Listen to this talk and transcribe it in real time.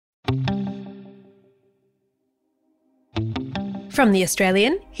From The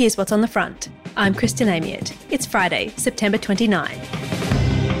Australian, here's what's on the front. I'm Kristen Amiot. It's Friday, September 29.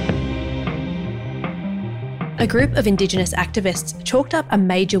 A group of Indigenous activists chalked up a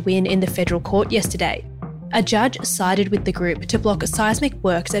major win in the federal court yesterday. A judge sided with the group to block seismic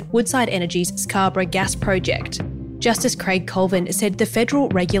works at Woodside Energy's Scarborough gas project. Justice Craig Colvin said the federal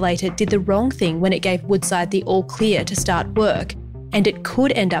regulator did the wrong thing when it gave Woodside the all clear to start work, and it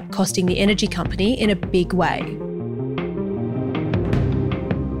could end up costing the energy company in a big way.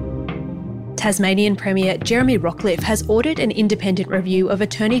 Tasmanian Premier Jeremy Rockliff has ordered an independent review of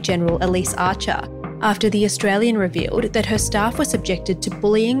Attorney General Elise Archer after The Australian revealed that her staff were subjected to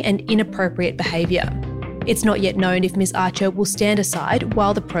bullying and inappropriate behaviour. It's not yet known if Ms Archer will stand aside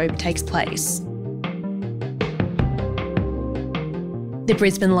while the probe takes place. The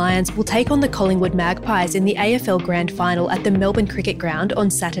Brisbane Lions will take on the Collingwood Magpies in the AFL Grand Final at the Melbourne Cricket Ground on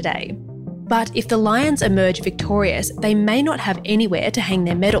Saturday. But if the Lions emerge victorious, they may not have anywhere to hang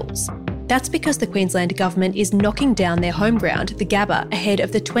their medals. That's because the Queensland Government is knocking down their home ground, the GABBA, ahead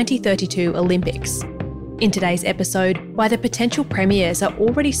of the 2032 Olympics. In today's episode, why the potential premiers are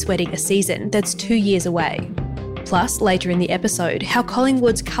already sweating a season that's 2 years away. Plus, later in the episode, how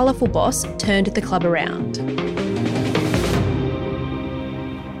Collingwood's colourful boss turned the club around.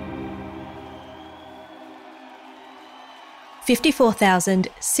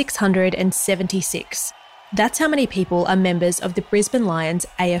 $54,676. That's how many people are members of the Brisbane Lions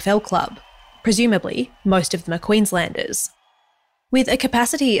AFL club. Presumably, most of them are Queenslanders. With a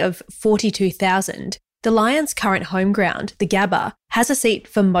capacity of 42,000, the Lions' current home ground, the GABBA, has a seat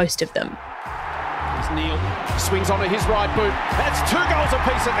for most of them. As Neil swings onto his right boot, that's 2 goals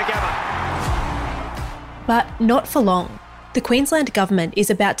apiece at the GABBA. But not for long. The Queensland Government is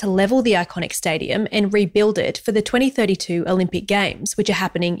about to level the iconic stadium and rebuild it for the 2032 Olympic Games, which are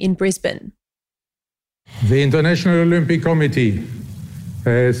happening in Brisbane. The International Olympic Committee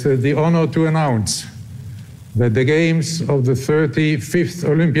has the honour to announce that the Games of the 35th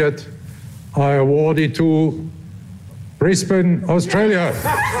Olympiad are awarded to Brisbane, Australia.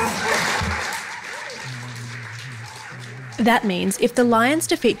 That means if the Lions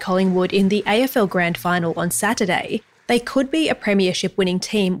defeat Collingwood in the AFL Grand Final on Saturday, they could be a premiership-winning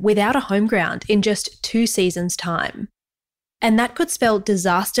team without a home ground in just 2 seasons' time. And that could spell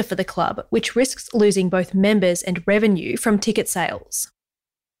disaster for the club, which risks losing both members and revenue from ticket sales.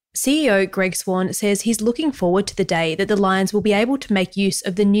 CEO Greg Swan says he's looking forward to the day that the Lions will be able to make use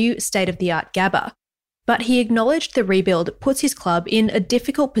of the new state-of-the-art GABBA, but he acknowledged the rebuild puts his club in a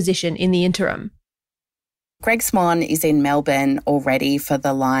difficult position in the interim. Greg Swan is in Melbourne already for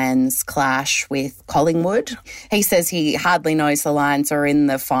the Lions clash with Collingwood. He says he hardly knows the Lions are in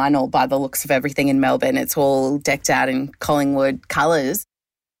the final by the looks of everything in Melbourne. It's all decked out in Collingwood colours.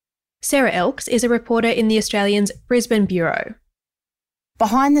 Sarah Elks is a reporter in The Australian's Brisbane Bureau.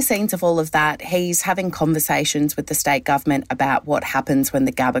 Behind the scenes of all of that, he's having conversations with the state government about what happens when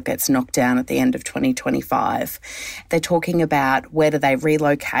the GABBA gets knocked down at the end of 2025. They're talking about where do they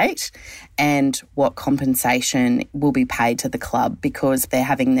relocate and what compensation will be paid to the club because they're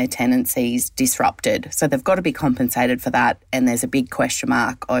having their tenancies disrupted. So they've got to be compensated for that, and there's a big question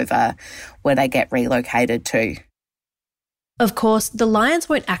mark over where they get relocated to. Of course, the Lions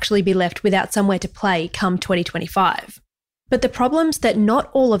won't actually be left without somewhere to play come 2025. But the problem's that not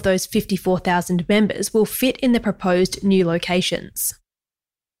all of those 54,000 members will fit in the proposed new locations.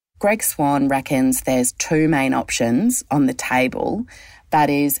 Greg Swan reckons there's 2 main options on the table. That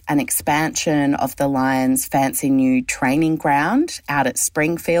is an expansion of the Lions' fancy new training ground out at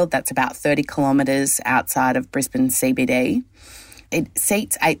Springfield. That's about 30 kilometres outside of Brisbane CBD. It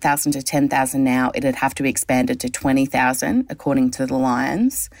seats 8,000 to 10,000 now. It'd have to be expanded to 20,000, according to the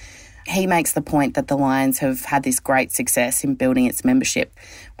Lions. He makes the point that the Lions have had this great success in building its membership.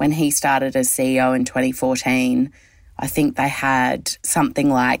 When he started as CEO in 2014, I think they had something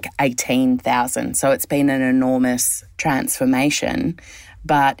like 18,000. So it's been an enormous transformation.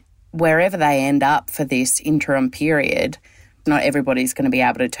 But wherever they end up for this interim period, not everybody's going to be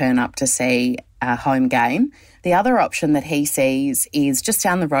able to turn up to see a home game. The other option that he sees is just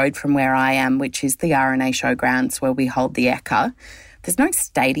down the road from where I am, which is the RNA Showgrounds where we hold the Ekka. There's no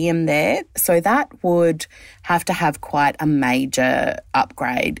stadium there, so that would have to have quite a major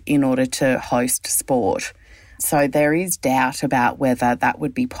upgrade in order to host sport. So there is doubt about whether that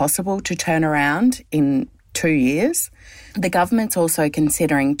would be possible to turn around in 2 years. The government's also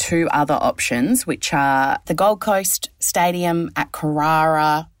considering 2 other options, which are the Gold Coast Stadium at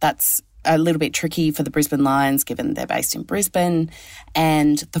Carrara. That's a little bit tricky for the Brisbane Lions given they're based in Brisbane.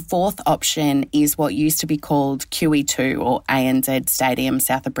 And the 4th option is what used to be called QE2 or ANZ Stadium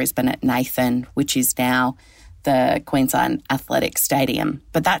south of Brisbane at Nathan, which is now the Queensland Athletic Stadium.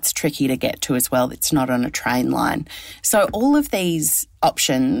 But that's tricky to get to as well. It's not on a train line. So all of these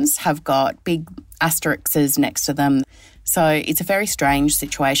options have got big asterisks next to them. So it's a very strange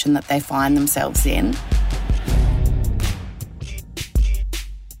situation that they find themselves in.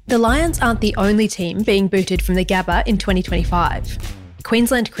 The Lions aren't the only team being booted from the GABBA in 2025.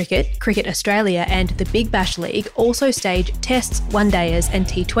 Queensland Cricket, Cricket Australia and the Big Bash League also stage tests, one-dayers and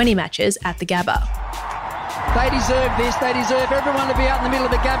T20 matches at the GABBA. They deserve this. They deserve everyone to be out in the middle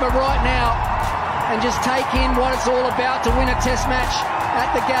of the GABBA right now and just take in what it's all about to win a test match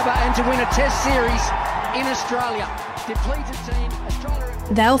at the GABBA and to win a test series in Australia. Depleted team,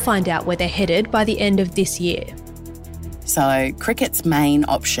 Australia... They'll find out where they're headed by the end of this year. So cricket's main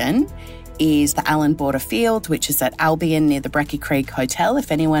option is the Allan Border Field, which is at Albion near the Brecky Creek Hotel,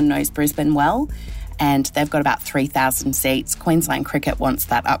 if anyone knows Brisbane well. And they've got about 3,000 seats. Queensland Cricket wants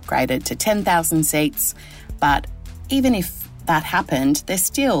that upgraded to 10,000 seats. But even if that happened, there's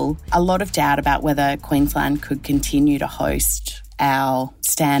still a lot of doubt about whether Queensland could continue to host our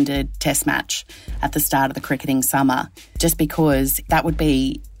standard test match at the start of the cricketing summer, just because that would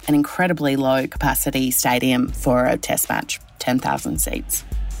be an incredibly low capacity stadium for a test match, 10,000 seats.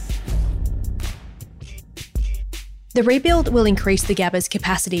 The rebuild will increase the GABBA's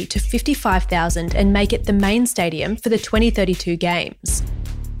capacity to 55,000 and make it the main stadium for the 2032 games.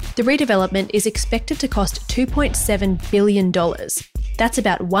 The redevelopment is expected to cost $2.7 billion. That's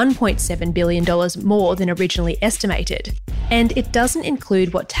about $1.7 billion more than originally estimated. And it doesn't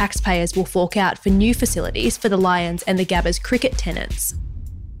include what taxpayers will fork out for new facilities for the Lions and the GABBA's cricket tenants.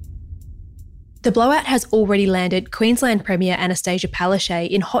 The blowout has already landed Queensland Premier Anastasia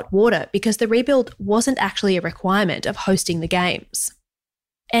Palaszczuk in hot water because the rebuild wasn't actually a requirement of hosting the games.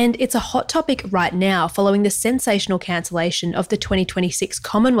 And it's a hot topic right now following the sensational cancellation of the 2026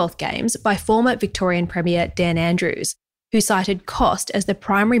 Commonwealth Games by former Victorian Premier Dan Andrews, who cited cost as the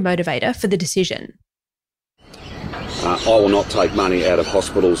primary motivator for the decision. I will not take money out of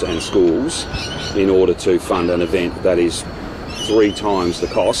hospitals and schools in order to fund an event that is 3 times the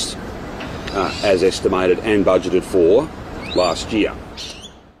cost as estimated and budgeted for last year.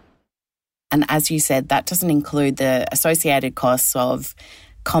 And as you said, that doesn't include the associated costs of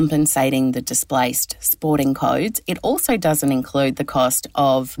compensating the displaced sporting codes. It also doesn't include the cost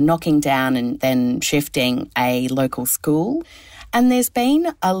of knocking down and then shifting a local school. And there's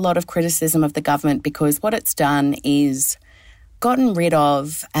been a lot of criticism of the government because what it's done is gotten rid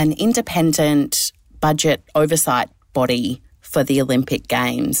of an independent budget oversight body for the Olympic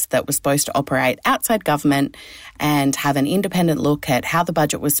Games that was supposed to operate outside government and have an independent look at how the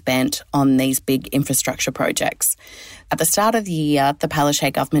budget was spent on these big infrastructure projects. At the start of the year, the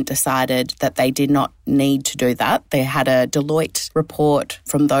Palaszczuk government decided that they did not need to do that. They had a Deloitte report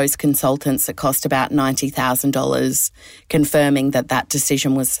from those consultants that cost about $90,000 confirming that that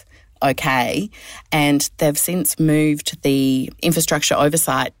decision was okay, and they've since moved the infrastructure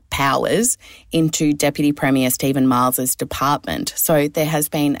oversight powers into Deputy Premier Stephen Miles's department. So there has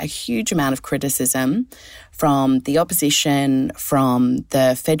been a huge amount of criticism from the opposition, from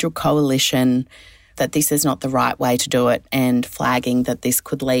the federal coalition, that this is not the right way to do it and flagging that this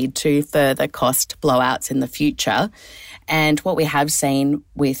could lead to further cost blowouts in the future. And what we have seen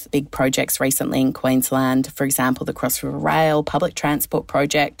with big projects recently in Queensland, for example, the Cross River Rail public transport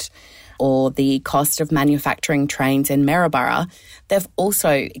project or the cost of manufacturing trains in Maryborough, they've also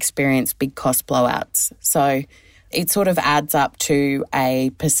experienced big cost blowouts. So it sort of adds up to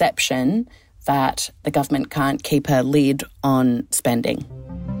a perception that the government can't keep a lid on spending.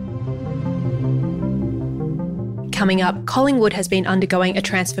 Coming up, Collingwood has been undergoing a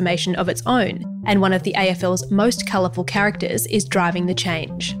transformation of its own, and one of the AFL's most colourful characters is driving the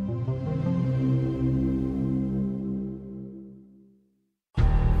change.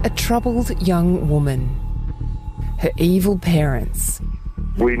 A troubled young woman. Her evil parents.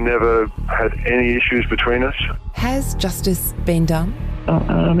 We never had any issues between us. Has justice been done?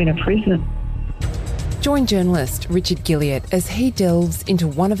 I'm in a prison. Join journalist Richard Gilliatt as he delves into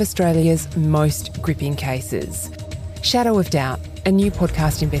one of Australia's most gripping cases. Shadow of Doubt, a new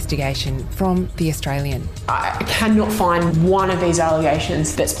podcast investigation from The Australian. I cannot find one of these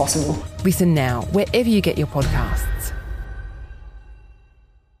allegations that's possible. Listen now, wherever you get your podcasts.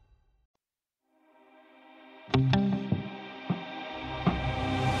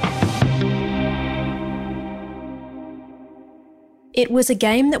 It was a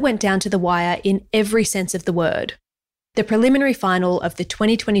game that went down to the wire in every sense of the word. The preliminary final of the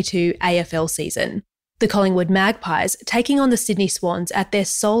 2022 AFL season. The Collingwood Magpies taking on the Sydney Swans at their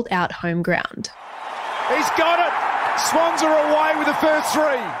sold-out home ground. He's got it! Swans are away with the first 3.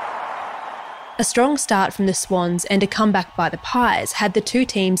 A strong start from the Swans and a comeback by the Pies had the two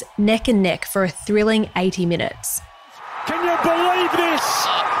teams neck and neck for a thrilling 80 minutes. Can you believe this?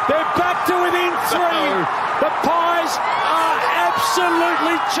 They're back to within 3. The Pies are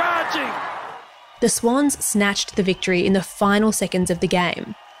absolutely charging. The Swans snatched the victory in the final seconds of the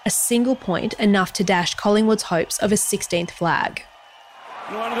game. A single point enough to dash Collingwood's hopes of a 16th flag.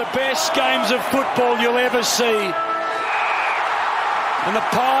 One of the best games of football you'll ever see. And the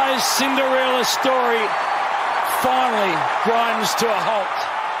Pies' Cinderella story finally grinds to a halt.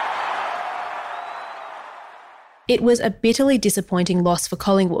 It was a bitterly disappointing loss for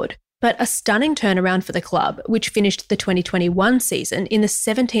Collingwood, but a stunning turnaround for the club, which finished the 2021 season in the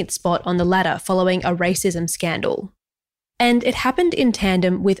 17th spot on the ladder following a racism scandal. And it happened in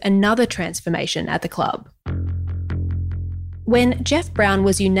tandem with another transformation at the club. When Jeff Browne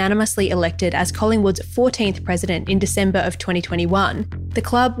was unanimously elected as Collingwood's 14th president in December of 2021, the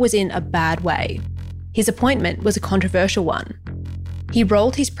club was in a bad way. His appointment was a controversial one. He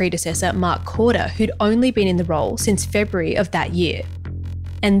rolled his predecessor, Mark Corder, who'd only been in the role since February of that year.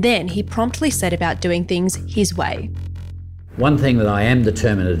 And then he promptly set about doing things his way. One thing that I am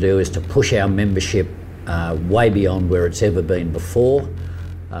determined to do is to push our membership way beyond where it's ever been before.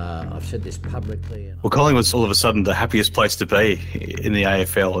 I've said this publicly. Well, Collingwood's all of a sudden the happiest place to be in the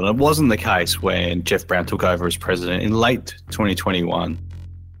AFL, and it wasn't the case when Jeff Browne took over as president in late 2021.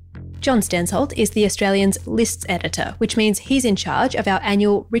 John Stensholt is the Australian's lists editor, which means he's in charge of our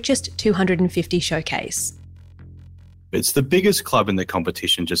annual Richest 250 showcase. It's the biggest club in the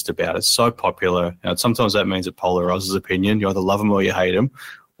competition, just about. It's so popular. Now, sometimes that means it polarises opinion. You either love them or you hate them.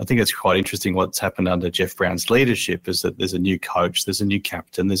 I think it's quite interesting what's happened under Jeff Browne's leadership is that there's a new coach, there's a new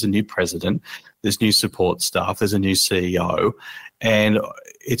captain, there's a new president, there's new support staff, there's a new CEO, and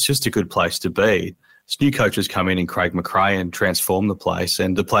it's just a good place to be. New coaches come in Craig McRae and transform the place,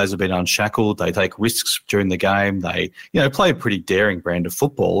 and the players have been unshackled. They take risks during the game. They, play a pretty daring brand of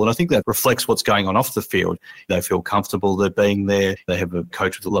football, and I think that reflects what's going on off the field. They feel comfortable they're being there. They have a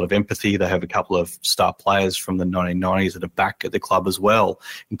coach with a lot of empathy. They have a couple of star players from the 1990s that are back at the club as well,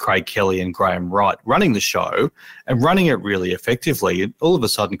 and Craig Kelly and Graham Wright running the show and running it really effectively. And all of a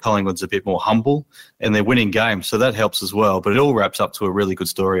sudden, Collingwood's a bit more humble, and they're winning games, so that helps as well. But it all wraps up to a really good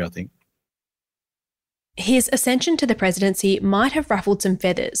story, I think. His ascension to the presidency might have ruffled some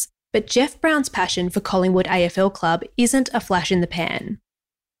feathers, but Jeff Browne's passion for Collingwood AFL Club isn't a flash in the pan.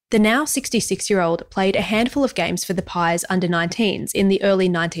 The now 66-year-old played a handful of games for the Pies under-19s in the early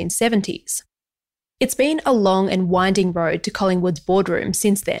 1970s. It's been a long and winding road to Collingwood's boardroom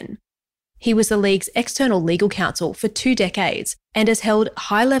since then. He was the league's external legal counsel for 2 decades and has held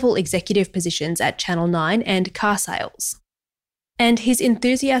high-level executive positions at Channel 9 and Car Sales. And his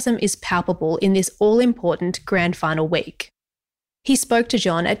enthusiasm is palpable in this all-important grand final week. He spoke to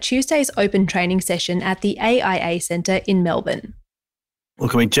John at Tuesday's open training session at the AIA Centre in Melbourne.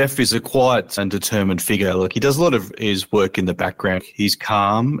 Look, Jeff is a quiet and determined figure. Look, he does a lot of his work in the background. He's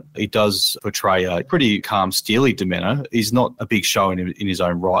calm. He does portray a pretty calm, steely demeanour. He's not a big show in his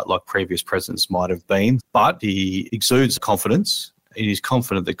own right like previous presidents might have been, but he exudes confidence. He's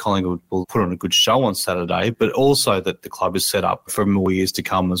confident that Collingwood will put on a good show on Saturday, but also that the club is set up for more years to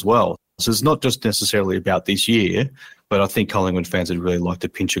come as well. So it's not just necessarily about this year, but I think Collingwood fans would really like to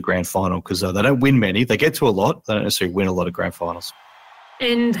pinch a grand final because they don't win many. They get to a lot. They don't necessarily win a lot of grand finals.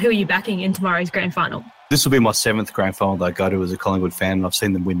 And who are you backing in tomorrow's grand final? This will be my 7th grand final that I go to as a Collingwood fan, and I've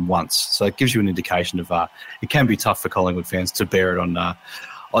seen them win once. So it gives you an indication of it can be tough for Collingwood fans to bear it on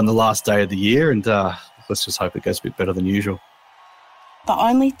the last day of the year, and let's just hope it goes a bit better than usual. The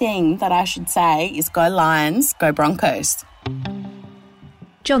only thing that I should say is go Lions, go Broncos.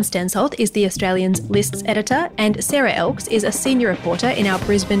 John Stensholt is the Australian's lists editor, and Sarah Elks is a senior reporter in our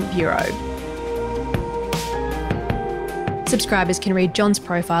Brisbane bureau. Subscribers can read John's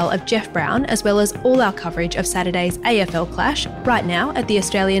profile of Jeff Browne as well as all our coverage of Saturday's AFL Clash right now at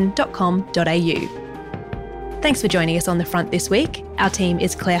theaustralian.com.au. Thanks for joining us on The Front this week. Our team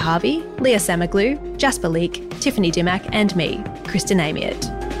is Claire Harvey, Leah Samaglu, Jasper Leake, Tiffany Dimmack and me, Kristen Amiot.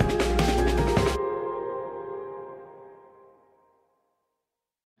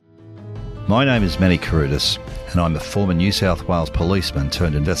 My name is Manny Carudis and I'm a former New South Wales policeman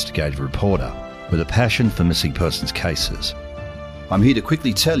turned investigative reporter with a passion for missing persons cases. I'm here to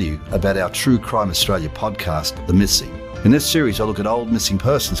quickly tell you about our True Crime Australia podcast, The Missing. In this series, I look at old missing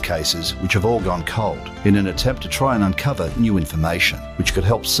persons cases which have all gone cold in an attempt to try and uncover new information which could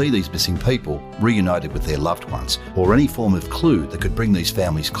help see these missing people reunited with their loved ones or any form of clue that could bring these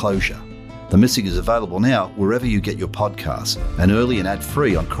families closure. The Missing is available now wherever you get your podcasts and early and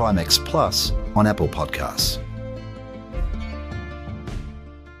ad-free on CrimeX Plus on Apple Podcasts.